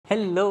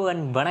Hello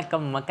and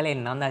வணக்கம் மக்களே,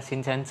 நான் தான்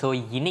சின்சான். ஸோ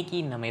இன்னைக்கு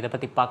நம்ம இதை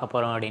பற்றி பார்க்க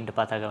போகிறோம் அப்படின்ட்டு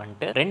பார்த்தாக்க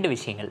வந்துட்டு ரெண்டு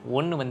விஷயங்கள்.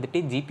 ஒன்று வந்துட்டு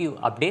ஜிபியூ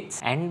அப்டேட்ஸ்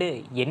அண்டு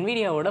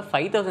என்விடியாவோட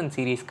 5000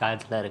 சீரீஸ்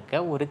கார்ட்ஸில்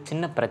இருக்க ஒரு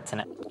சின்ன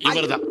பிரச்சனை.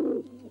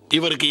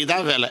 இவருக்கு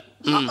இதான் வேலை.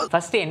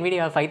 ஃபர்ஸ்ட்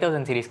என்விடியா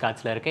 5000 சீரீஸ்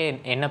கார்ட்ஸில் இருக்க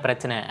என்ன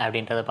பிரச்சனை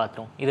அப்படின்றத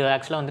பார்த்துருவோம். இது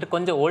ஆக்சுவலாக வந்துட்டு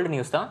கொஞ்சம் ஓல்டு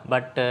நியூஸ் தான்,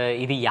 பட்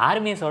இது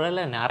யாருமே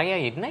சொல்லலை. நிறையா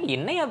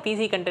என்னையா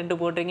பிசி கண்டென்ட்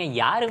போட்டுறீங்க,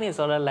 யாருமே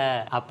சொல்லலை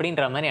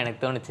அப்படின்ற மாதிரி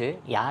எனக்கு தோணுச்சு.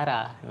 யாரா?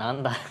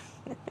 நான் தான்.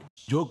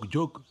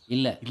 ஜோக்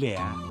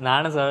இல்லையா?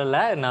 நானும் சொல்லலை.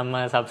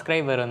 நம்ம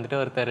சப்ஸ்கிரைபர் வந்துட்டு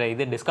ஒருத்தர்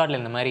இது டிஸ்கார்டில்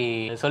இந்த மாதிரி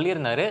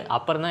சொல்லியிருந்தாரு.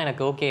 அப்புறம் தான்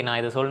எனக்கு ஓகே நான்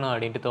இதை சொல்லணும்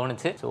அப்படின்ட்டு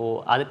தோணுச்சு. ஸோ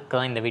அதுக்கு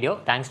தான் இந்த வீடியோ.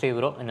 தேங்க்ஸ் டு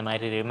ப்ரோ இந்த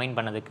மாதிரி ரிமைண்ட்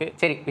பண்ணதுக்கு.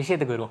 சரி,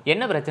 விஷயத்துக்கு வருவோம்.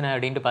 என்ன பிரச்சனை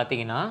அப்படின்ட்டு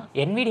பார்த்தீங்கன்னா,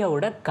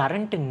 என்விடியாவோட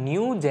current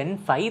new gen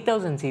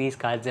 5000 series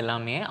cards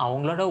எல்லாமே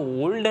அவங்களோட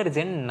ஓல்டர்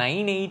ஜென்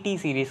 980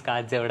 சீரீஸ்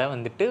கார்ட்ஸை விட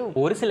வந்துட்டு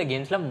ஒரு சில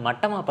கேம்ஸில்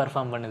மட்டமாக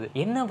பர்ஃபார்ம் பண்ணுது.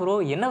 என்ன ப்ரோ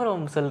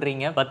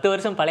சொல்கிறீங்க? 10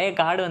 வருஷம் பழைய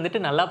கார்டு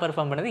வந்துட்டு நல்லா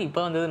பர்ஃபார்ம் பண்ணுது,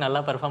 இப்போ வந்து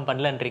நல்லா பர்ஃபார்ம்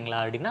பண்ணலன்றீங்களா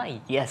அப்படின்னா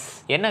எஸ்.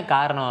 என்ன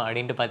காரணம்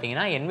அப்படின்ட்டு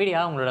பார்த்தீங்கன்னா,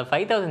 என்விடியா அவங்களோட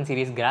 5000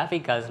 சீரீஸ்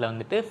கிராஃபிக் கார்ட்ஸில்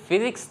வந்துட்டு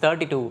Physx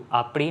 32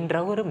 அப்படின்ற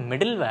ஒரு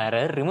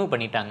மிடில்வேரை ரிமூவ்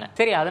பண்ணிட்டாங்க.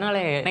 சரி, அதனால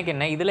எனக்கு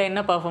என்ன, இதில்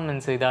என்ன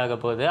பர்ஃபார்மன்ஸ் இதாக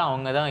போகுது,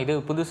 அவங்க தான் இது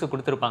புதுசு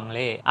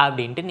கொடுத்துருப்பாங்களே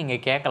அப்படின்ட்டு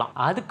நீங்கள் கேட்கலாம்.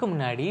 அதுக்கு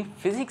முன்னாடி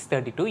Physx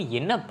 32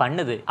 என்ன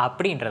பண்ணுது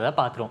அப்படின்றத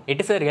பார்த்துருவோம்.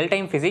 It is a real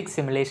time physics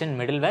simulation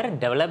middleware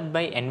developed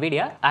by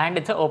Nvidia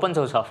and it's a open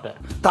source software.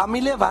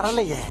 தமிழே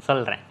வரலையே.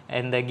 சொல்கிறேன்,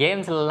 இந்த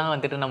கேம்ஸ்லாம்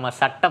வந்துட்டு நம்ம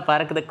சட்டை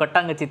பறக்குது,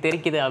 கொட்டாங்கச்சி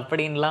தெரிக்குது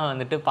அப்படின்லாம்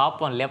வந்துட்டு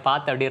பார்ப்போம் இல்லையா,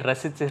 பார்த்து அப்படியே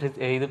ரசிச்சு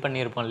இது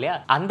பண்ணியிருப்போம் இல்லையா.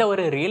 அந்த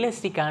ஒரு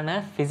ரியலிஸ்டிக்கான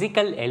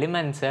physical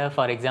எலிமெண்ட்ஸை,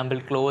 for example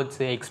clothes,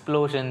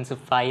 explosions,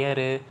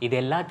 fire, இது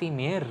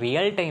எல்லாத்தையுமே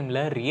ரியல் டைமில்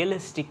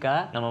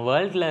ரியலிஸ்டிக்காக நம்ம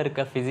வேர்ல்டில்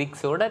இருக்க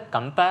ஃபிசிக்ஸோட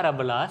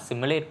கம்பேரபிளாக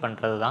சிமுலேட்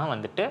பண்ணுறது தான்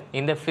வந்துட்டு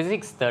இந்த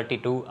Physx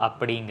 32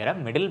 அப்படிங்கிற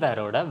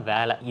மிடில்வேரோட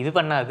வேலை. இது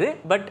பண்ணாது,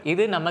 பட்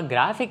இது நம்ம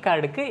கிராஃபிக்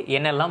கார்டுக்கு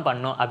என்னெல்லாம்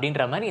பண்ணும்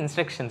அப்படின்ற மாதிரி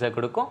இன்ஸ்ட்ரக்ஷன்ஸை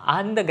கொடுக்கும்.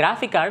 அந்த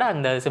கிராஃபிக் கார்டு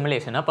அந்த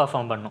சிமுலேஷனை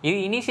பர்ஃபார்ம் பண்ணும். இது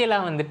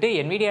இனிஷியலாக வந்துட்டு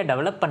என்விடியா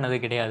டெவலப் பண்ணது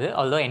கிடையாது.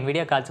 ஆல்தோ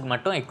என்விடியா கார்ட்ஸுக்கு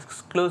மட்டும்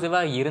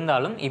எக்ஸ்க்ளூசிவாக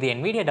இருந்தாலும் இது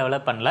என்விடியா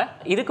டெவலப் பண்ணல.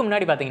 இதுக்கு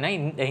முன்னாடி பார்த்தீங்கன்னா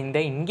இந்த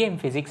இன்கேம்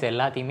ஃபிசிக்ஸ்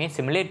எல்லாத்தையுமே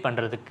சிமுலேட்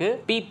பண்ணுறதுக்கு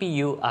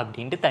பிபியூ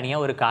அப்படின்ட்டு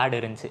தனியாக ஒரு கார்டு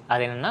இருந்துச்சு.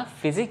 அது என்னன்னா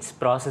ஃபிசிக்ஸ்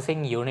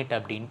ப்ராசஸிங் யூனிட்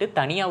அப்படின்ட்டு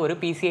தனியாக ஒரு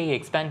பிசிஐ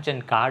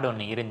எக்ஸ்பேன்ஷன் கார்டு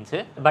ஒன்று இருந்துச்சு.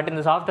 பட்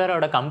இந்த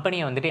சாஃப்ட்வேரோட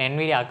கம்பெனியை வந்துட்டு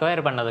என்விடியா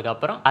அக்வயர்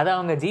பண்ணதுக்கப்புறம் அதை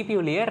அவங்க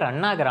ஜிபியூலேயே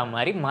ரன் ஆகிற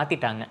மாதிரி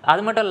மாற்றிட்டாங்க.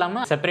 அது மட்டும்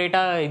இல்லாமல்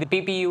செப்பரேட்டாக இது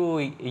பிபியூ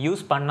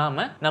யூஸ்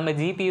பண்ணாமல் நம்ம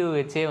ஜிபியூ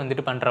வச்சே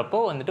வந்துட்டு பண்ணுறப்போ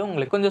வந்துட்டு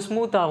உங்களுக்கு கொஞ்சம்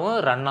ஸ்மூத்தாகவும்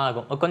ரன்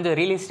ஆகும், கொஞ்சம்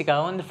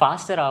ரியலிஸ்டிக்காகவும்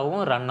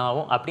ஃபாஸ்டராகவும் ரன்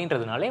ஆகும்.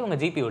 அப்படின்றதுனால இவங்க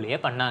ஜிபியூலேயே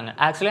பண்ணாங்க.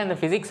 ஆக்சுவலாக இந்த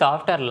Physx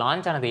சாஃப்ட்வேர்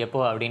லான்ச் ஆனது எப்போ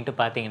அப்படின்ட்டு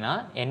பார்த்தீங்கன்னா,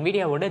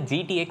 என்விடியாவோட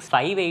GTX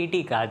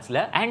 580 கார்ட்ஸில்.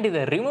 அண்ட்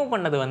இதை ரிமூவ்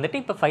பண்ணது வந்துட்டு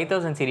இப்போ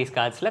 5000 சீரீஸ்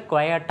கார்ட்ஸில்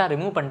குவைட்டாக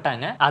ரிமூவ்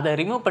பண்ணிட்டாங்க. அதை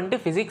ரிமூவ் பண்ணிட்டு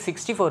Physx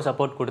 64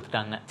 சப்போர்ட்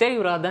கொடுத்துட்டாங்க. சரி,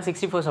 ஒரு அதான்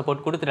 64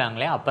 சப்போர்ட்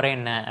கொடுத்துட்டாங்களே, அப்புறம்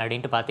என்ன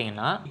அப்படின்ட்டு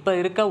பார்த்தீங்கன்னா, இப்போ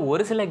இருக்க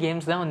ஒரு சில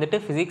கேம்ஸ் தான் வந்துட்டு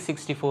Physx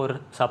 64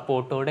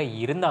 சப்போர்ட்டோட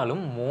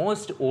இருந்தாலும்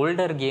most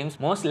older games,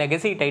 most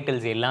legacy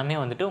titles எல்லாமே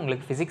வந்துட்டு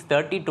உங்களுக்கு Physx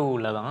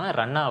 32ல தான்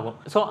ரன் ஆகும்.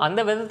 ஸோ அந்த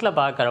விதத்தில்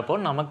பார்க்குறப்போ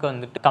நமக்கு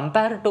வந்துட்டு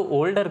compare to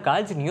older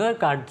cards, new year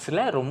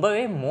கார்ட்ஸில்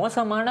ரொம்பவே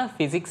மோசமான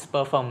ஃபிசிக்ஸ்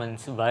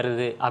பர்ஃபார்மன்ஸ்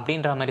வருது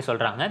அப்படின்ற மாதிரி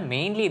சொல்கிறாங்க.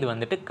 மெயின்லி இது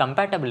வந்துட்டு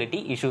கம்பேட்டபிலிட்டி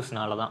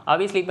இஷ்யூஸ்னால தான்.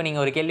 ஆப்வியஸ்லி இப்போ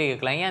நீங்கள் ஒரு கேள்வி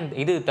கேட்கலாம், ஏன்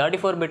இது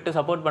 34 பிட்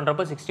சப்போர்ட்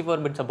பண்ணுறப்போ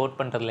 64 பிட் சப்போர்ட்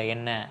பண்ணுறதுல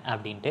என்ன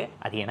அப்படின்ட்டு.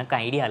 அது எனக்கு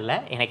ஐடியா இல்லை.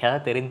 எனக்கு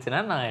ஏதாவது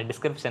தெரிஞ்சுன்னா நான்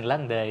டிஸ்கிரிப்ஷனில்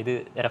இந்த இது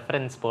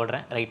ரெஃபரன்ஸ்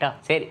போடுறேன், ரைட்டா?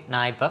 சரி,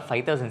 நான் இப்போ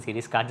 5000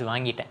 சீரீஸ் கார்ட்ஸ்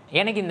வாங்கிட்டேன்.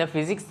 எனக்கு இந்த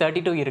Physx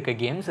 32 இருக்க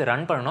கேம்ஸ்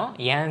ரன் பண்ணணும்.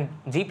 என்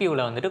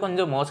ஜிபியூவில் வந்துட்டு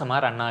கொஞ்சம் மோசமாக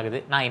ரன் ஆகுது.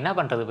 நான் என்ன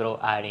பண்ணுறது ப்ரோ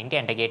அப்படின்ட்டு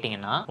என்கிட்ட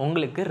கேட்டிங்கன்னா,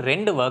 உங்களுக்கு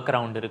ரெண்டு ஒர்க்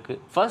அரவுண்ட் இருக்கு.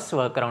 ஃபர்ஸ்ட்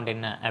ஒர்க் அரவுண்ட்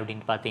என்ன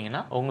அப்படின்னு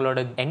பார்த்தீங்கன்னா, உங்களோட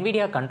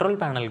என்விடியா கண்ட்ரோல்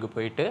பேனலுக்கு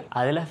போயிட்டு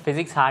அதில்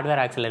Physx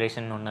ஹார்ட்வேர்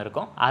ஆக்சலரேஷன் ஒன்று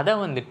இருக்கும். அதை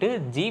வந்துட்டு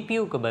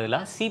ஜிபியூக்கு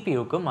பதிலாக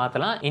சிபியூக்கு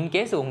மாற்றலாம்.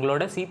 இன்கேஸ்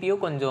உங்களோட சிபியூ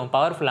கொஞ்சம்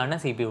பவர்ஃபுல்லான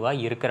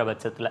சிபியூவாக இருக்கிற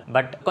பட்சத்தில்.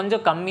 பட்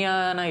கொஞ்சம்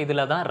கம்மியான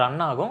இதில் தான்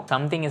ரன் ஆகும்.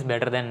 Something is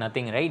better then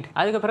nothing, right?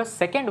 அதுக்கப்புறம்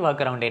செகண்ட்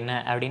ஒர்க் அரவுண்ட் என்ன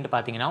அப்படின்ட்டு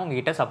பார்த்தீங்கன்னா,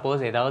 உங்ககிட்ட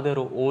சப்போஸ் ஏதாவது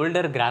ஒரு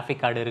ஓல்டர்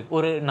கிராஃபிக் கார்டு இருக்கு,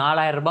 ஒரு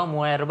 4000 ரூபாய்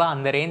 3000 ரூபாய்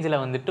அந்த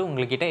ரேஞ்சில் வந்துட்டு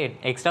உங்ககிட்ட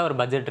எக்ஸ்ட்ரா ஒரு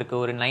பட்ஜெட் இருக்கு,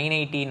 ஒரு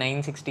 980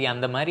 960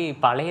 அந்த மாதிரி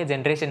பழைய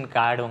ஜென்ரேஷன்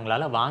கார்டு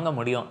உங்களால் வாங்க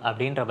முடியும்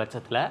அப்படின்ற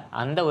பட்சத்தில்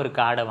அந்த ஒரு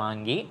கார்டை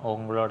வாங்கி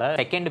உங்களோட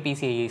செகண்ட்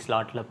பிசிஐ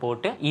ஸ்லாட்டில்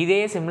போட்டு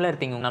இதே சிமிலர்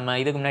திங் நம்ம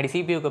இதுக்கு முன்னாடி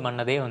சிபியூக்கு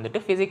பண்ணதே வந்துட்டு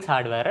Physx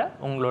ஹார்ட்வேரை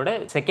உங்களோட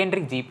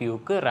செகண்டரி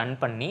ஜிபியூக்கு ரன்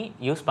பண்ணி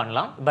யூஸ்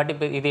பண்ணலாம். பட்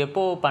இப்போ இது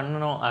எப்போ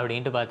பண்ணணும்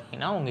அப்படின்ட்டு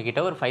பார்த்தீங்கன்னா, உங்ககிட்ட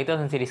ஒரு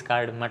 5000 சீரீஸ்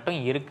கார்டு மட்டும்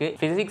இருக்குது,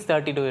 Physx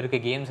 32 இருக்க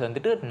கேம்ஸ்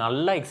வந்துட்டு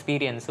நல்ல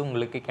எக்ஸ்பீரியன்ஸ்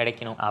உங்களுக்கு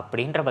கிடைக்கணும்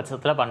அப்படின்ற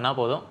பட்சத்தில் பண்ணால்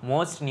போதும்.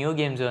 மோஸ்ட் நியூ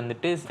கேம்ஸ்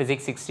வந்துட்டு Physx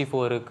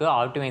 64க்கு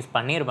ஆப்டிமைஸ்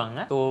பண்ணியிருப்பாங்க.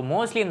 ஸோ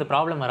மோஸ்ட்லி இந்த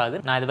ப்ராப்ளம் வராது.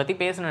 நான் இதை பற்றி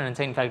பேசணும்னு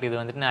நினச்சேன். இன்ஃபேக்ட் இது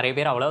வந்துட்டு நிறைய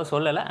பேர் அவ்வளோ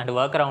சொல்லலை, அண்ட்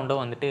ஒர்க்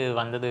அரவுண்டும் வந்துட்டு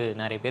வந்தது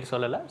நிறைய பேர்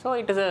சொல்லலை. ஸோ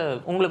இட் இஸ்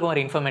உங்களுக்கும்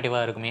ஒரு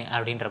இன்ஃபர்மேட்டிவாக இருக்குமே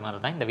அப்படின்ற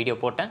மாதிரி தான் இந்த வீடியோ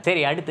போட்டேன்.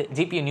 சரி, அடுத்து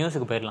ஜிபியூ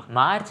நியூஸுக்கு போயிடலாம்.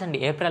 மார்ச் அண்ட்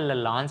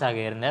ஏப்ரலில் லான்ச் ஆக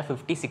இருந்த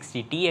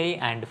 5060 Ti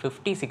அண்ட்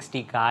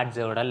 5060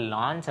 கார்ட்ஸோட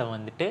லான்ச்சை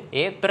வந்துட்டு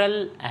ஏப்ரல்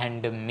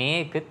அண்ட்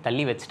மேக்கு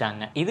தள்ளி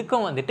வச்சுட்டாங்க.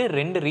 இதுக்கும் வந்துட்டு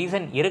ரெண்டு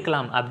ரீசன்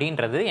இருக்கலாம்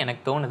அப்படின்றது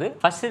எனக்கு தோணுது.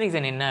 ஃபர்ஸ்ட்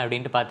ரீசன் என்ன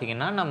அப்படின்ட்டு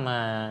பார்த்தீங்கன்னா, நம்ம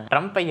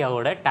ட்ரம்ப்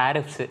ஐயாவோட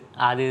டேரிஃப்ஸ்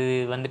அது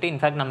வந்துட்டு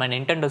இன்ஃபேக்ட் நம்ம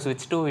Nintendo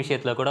Switch 2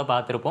 விஷயத்தில் கூட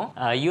பார்த்துருப்போம்.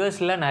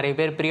 யூஎஸில் நிறைய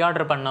பேர் ப்ரீ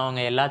ஆர்டர்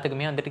பண்ணவங்க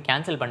எல்லாத்துக்குமே வந்துட்டு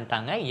கேன்சல்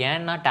பண்ணிட்டாங்க.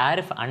 ஏன்னா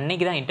டேரிஃப்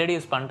அன்னைக்கு தான்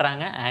இன்ட்ரடியூஸ்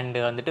பண்ணுறாங்க அண்ட்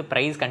வந்துட்டு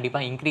ப்ரைஸ்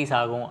கண்டிப்பாக இன்க்ரீஸ்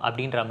ஆகும்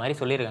அப்படின்ற மாதிரி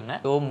சொல்லியிருக்காங்க.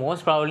 ஸோ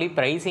மோஸ்ட் ப்ராபப்லி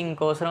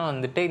ப்ரைஸிங்கோசரம்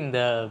வந்துட்டு இந்த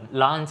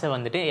லான்ச்சை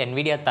வந்துட்டு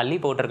Nvidia தள்ளி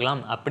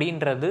போட்டிருக்கலாம்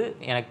அப்படின்றது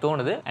எனக்கு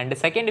தோணுது. அண்ட்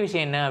செகண்ட்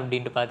விஷயம் என்ன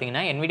அப்படின்ட்டு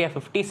பார்த்தீங்கன்னா Nvidia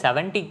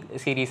 5070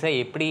 சீரீஸை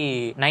எப்படி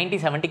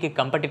 9070க்கு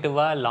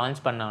கம்படிட்டிவாக லான்ச்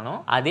பண்ணானோ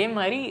அதே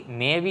மாதிரி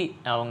மேபி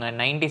அவங்க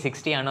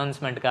 9060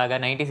 அனௌன்ஸ்மெண்ட்டுக்காக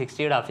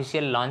 9060யோட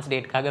அஃபிஷியல் லான்ச்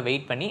டேட்காக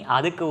வெயிட் பண்ணி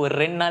அதுக்கு ஒரு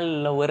 2 நாள்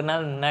இல்லை ஒரு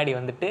நாள் முன்னாடி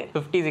வந்துட்டு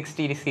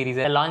 5060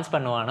 சீரீஸை லான்ச்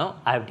பண்ணுவானோ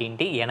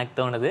அப்படின்ட்டு எனக்கு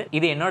தோணுது.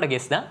 இது என்னோட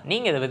கெஸ் தான்.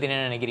 நீங்கள் இதை பற்றி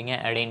என்ன நினைக்கிறீங்க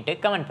அப்படின்ட்டு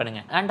கமெண்ட்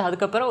பண்ணுங்கள். அண்ட்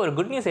அதுக்கப்புறம் ஒரு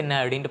குட் நியூஸ் என்ன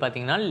அப்படின்ட்டு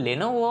பார்த்தீங்கன்னா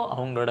லெனோவோ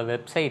அவங்களோட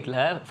வெப்சைட்டில்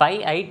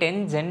 5i10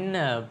 Gen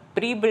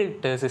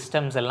ப்ரீபில்ட்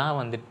சிஸ்டம்ஸ் எல்லாம்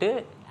வந்துட்டு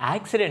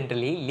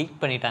ஆக்சிடென்டலி லீக்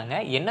பண்ணிட்டாங்க.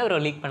 என்ன ஒரு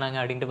லீக் பண்ணாங்க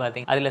அப்படின்ட்டு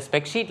பார்த்தீங்க அதில்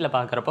ஸ்பெக் ஷீட்டில்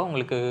பார்க்குறப்போ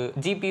உங்களுக்கு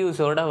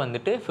ஜிபியூஸோட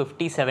வந்துட்டு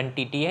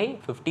 5070 Ti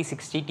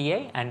 5060 Ti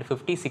அண்ட்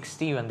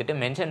 5060 வந்துட்டு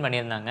மென்ஷன்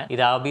பண்ணியிருந்தாங்க.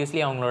 இது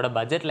ஆப்வியஸ்லி அவங்களோட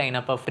budget line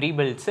up of free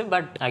builds.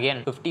 But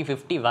again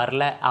 5050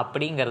 வரல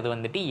அப்படிங்கிறது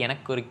வந்துட்டு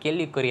எனக்கு ஒரு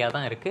கேள்விக்குறியாக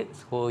தான் இருக்குது.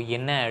 ஸோ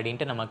என்ன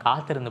அப்படின்ட்டு நம்ம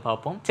காத்திருந்து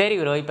பார்ப்போம். சரி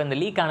ப்ரோ, இப்போ இந்த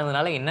லீக்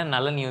ஆனதுனால என்ன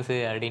நல்ல நியூஸ்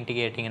அப்படின்ட்டு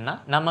கேட்டிங்கன்னா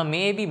நம்ம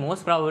மேபி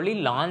மோஸ்ட் ப்ராபப்லி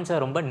லான்ச்சை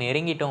ரொம்ப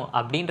நெருங்கிட்டோம்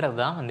அப்படின்றது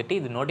தான் வந்துட்டு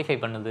இது நோட்டிஃபை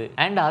பண்ணுது.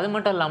 அண்ட் அது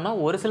மட்டும் இல்லாமல்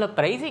ஒரு சில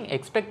ப்ரைஸிங்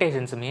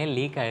எக்ஸ்பெக்டேஷன்ஸுமே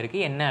லீக் ஆயிருக்கு.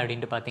 என்ன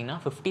அப்படின்ட்டு பார்த்தீங்கன்னா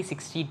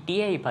 5060 Ti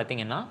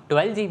பார்த்தீங்கன்னா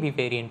 12GB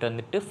வேரியன்ட்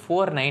வந்துட்டு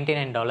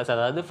 $499,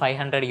 அதாவது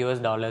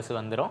 $500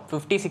 வந்துடும்.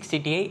 5060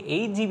 Ti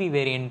 8GB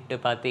வேரியன்ட்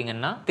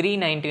பார்த்தீங்கன்னா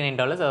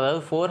 $399,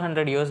 அதாவது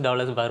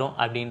 $400 வரும்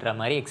அப்படின்ற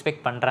மாதிரி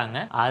எக்ஸ்பெக்ட் பண்ணுறாங்க.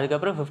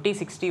 அதுக்கப்புறம்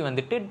 5060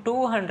 வந்துட்டு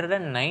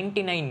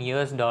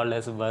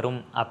 $299 வரும்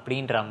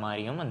அப்படின்ற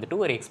மாதிரியும்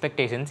வந்துட்டு ஒரு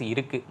எக்ஸ்பெக்டேஷன்ஸ்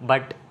இருக்குது.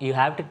 But you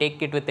have to take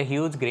it with a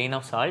huge grain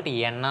of salt.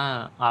 ஏன்னா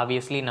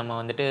ஆப்வியஸ்லி நம்ம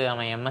வந்துட்டு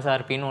அவன்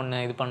MSRPன்னு ஒன்று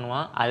இது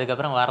பண்ணுவான்.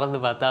 அதுக்கப்புறம் வர்றது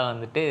பார்த்தா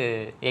வந்துட்டு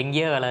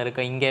எங்கேயோ விலை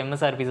இருக்கும். இங்கே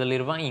MSRP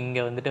சொல்லியிருப்பான்,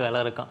 இங்கே வந்துட்டு விலை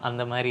இருக்கும்.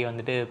 அந்த மாதிரி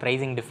வந்துட்டு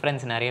ப்ரைஸிங்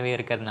டிஃப்ரென்ஸ் நிறையவே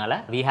இருக்கிறதுனால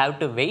we have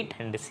to wait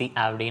and see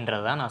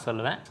அப்படின்றது தான் நான்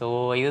சொல்லுவேன். ஸோ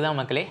இதுதான்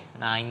மக்களே,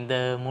 நான் இந்த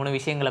 3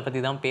 விஷயங்களை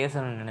பற்றி தான்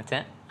பேசணும்னு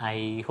நினச்சேன். I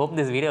hope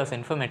this video was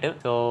informative.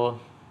 So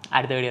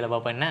அடுத்த வீடியோவில்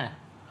பார்ப்போம். என்ன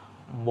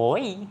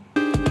பாய்.